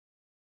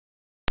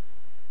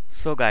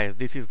So guys,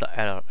 this is the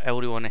error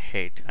everyone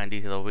hate, and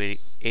this is a very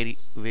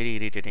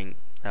irritating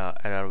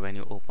error when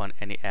you open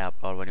any app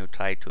or when you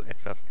try to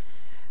access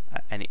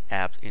any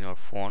apps in your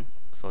phone.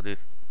 So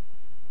this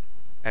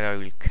error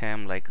will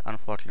come like,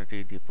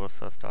 unfortunately the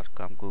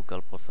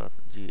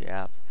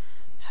process.com.google.process.gapps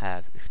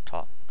has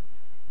stopped.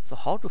 So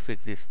how to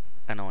fix this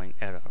annoying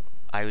error?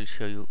 I will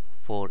show you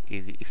 4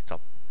 easy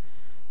steps.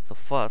 So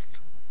first,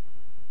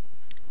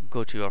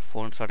 go to your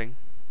phone setting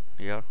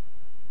here,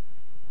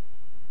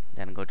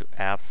 then go to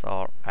apps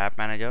or app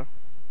manager.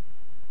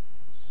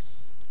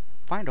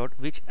 Find out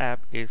which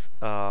app is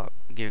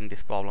giving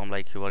this problem,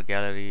 like your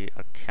gallery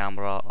or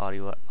camera or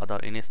your other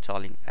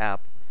installing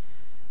app.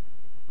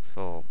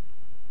 So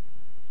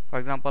for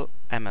example,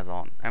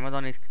 Amazon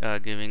is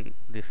giving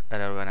this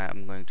error when I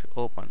am going to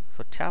open.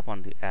 So tap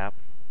on the app.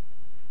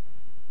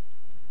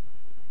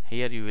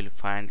 Here you will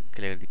find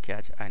clear the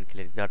cache and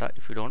clear the data.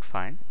 If you don't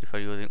find, if you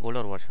are using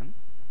older version,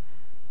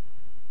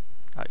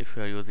 if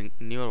you are using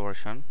newer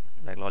version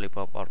like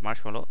Lollipop or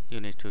Marshmallow,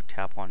 you need to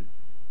tap on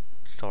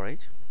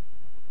storage.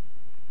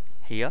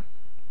 Here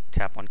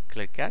tap on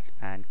clear cache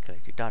and clear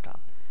the data.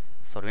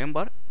 So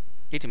remember,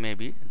 it may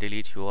be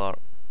delete your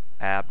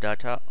app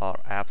data or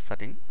app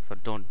setting, so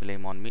don't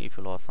blame on me if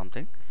you lost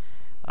something.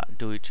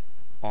 Do it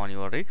on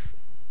your risk,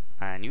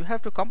 and you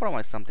have to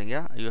compromise something.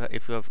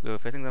 If you're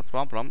facing the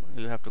problem,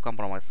 you have to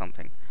compromise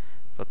something.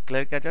 So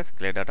clear caches,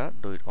 clear data,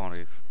 do it on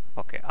risk.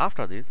 Okay,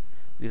 after this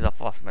is the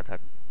first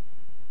method,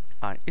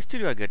 and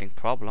still you are getting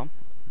problem,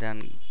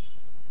 then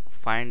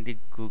find the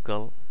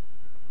Google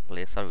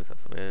Play services.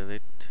 Where is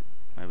it?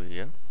 Maybe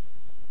here.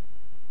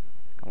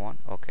 Come on.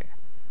 Okay,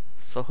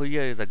 so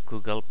here is the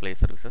Google Play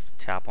services.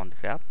 Tap on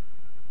this app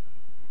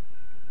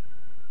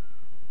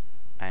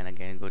and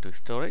again go to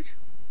storage.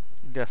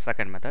 The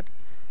second method,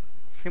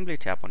 simply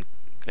tap on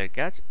clear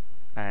cache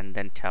and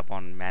then tap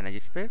on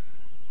manage space,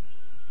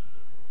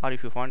 or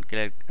if you find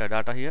clear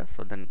data here,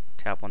 so then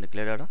tap on the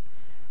clear data.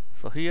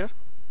 So here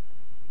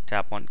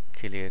tap on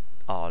clear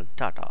all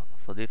data.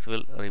 So this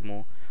will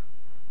remove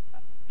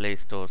Play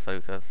Store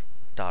services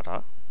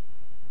data.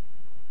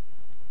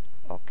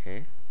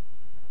 Okay,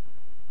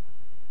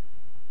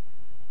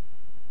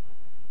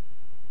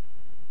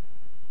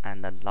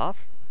 and then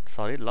last,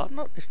 sorry,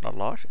 no, it's not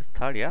last, it's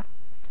third. Yeah,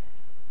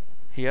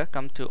 here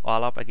come to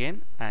all up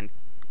again and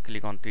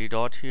click on 3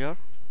 dots here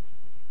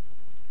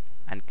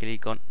and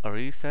click on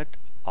reset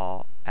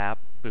or app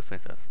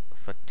preferences.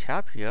 So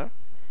tap here,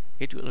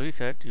 it will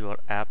reset your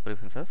app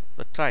preferences.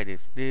 So try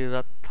this. This is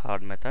the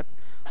third method.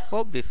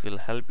 Hope this will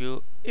help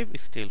you. If you're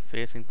still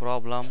facing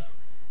problem,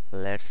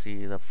 let's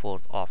see the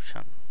fourth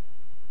option.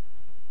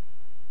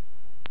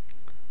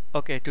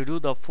 Okay, to do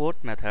the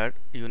fourth method,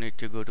 you need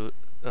to go to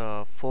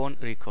phone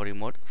recovery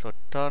mode. So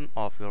turn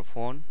off your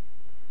phone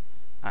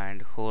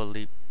and hold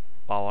the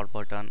power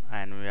button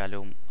and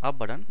volume up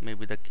button.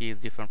 Maybe the key is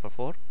different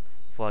for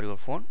your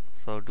phone.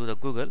 So do the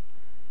Google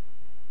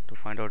to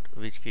find out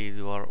which key is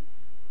your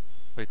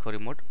recovery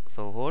mode.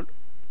 So hold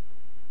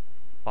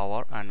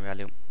power and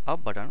volume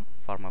up button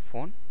for my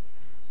phone.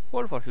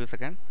 Hold for a few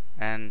seconds,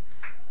 and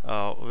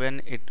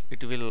when it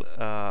will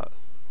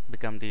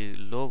become the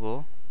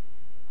logo,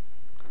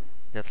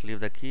 just leave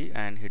the key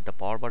and hit the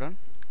power button,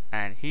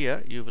 and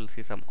here you will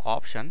see some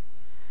option.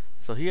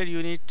 So here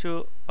you need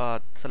to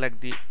select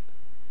the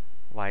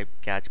wipe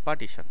cache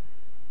partition.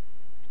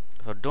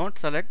 So don't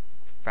select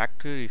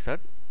factory reset.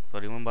 So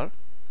remember,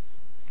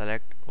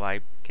 select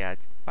wipe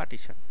cache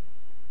partition.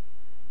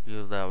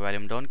 Use the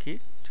volume down key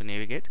to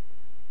navigate.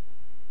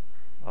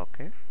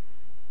 Okay,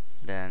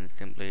 then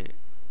simply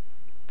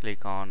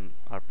click on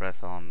or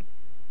press on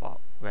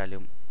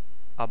volume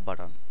up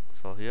button.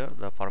 So here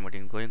the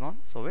formatting is going on,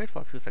 so wait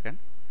for a few seconds,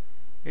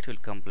 it will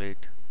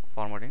complete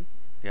formatting.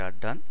 Yeah,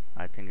 done.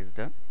 I think it's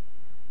done.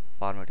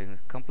 Formatting is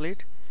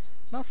complete.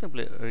 Now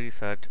simply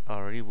reset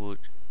or reboot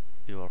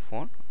your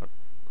phone, or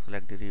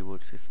select the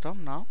reboot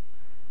system now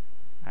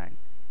and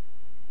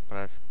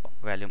press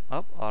volume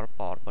up or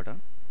power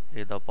button.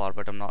 If the power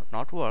button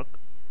not work,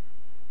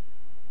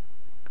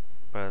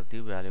 press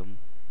the volume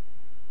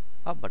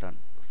up button.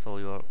 So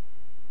your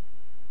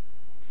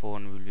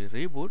phone will be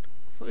reboot.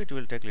 So it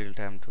will take little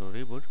time to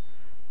reboot.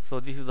 So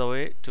this is the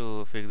way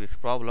to fix this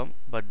problem,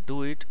 but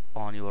do it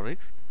on your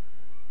risk.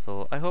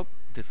 So I hope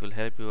this will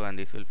help you and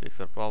this will fix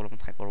your problem.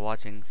 Thanks for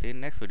watching. See you in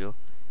next video.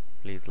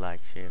 Please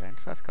like, share and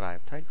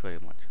subscribe. Thank you very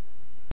much.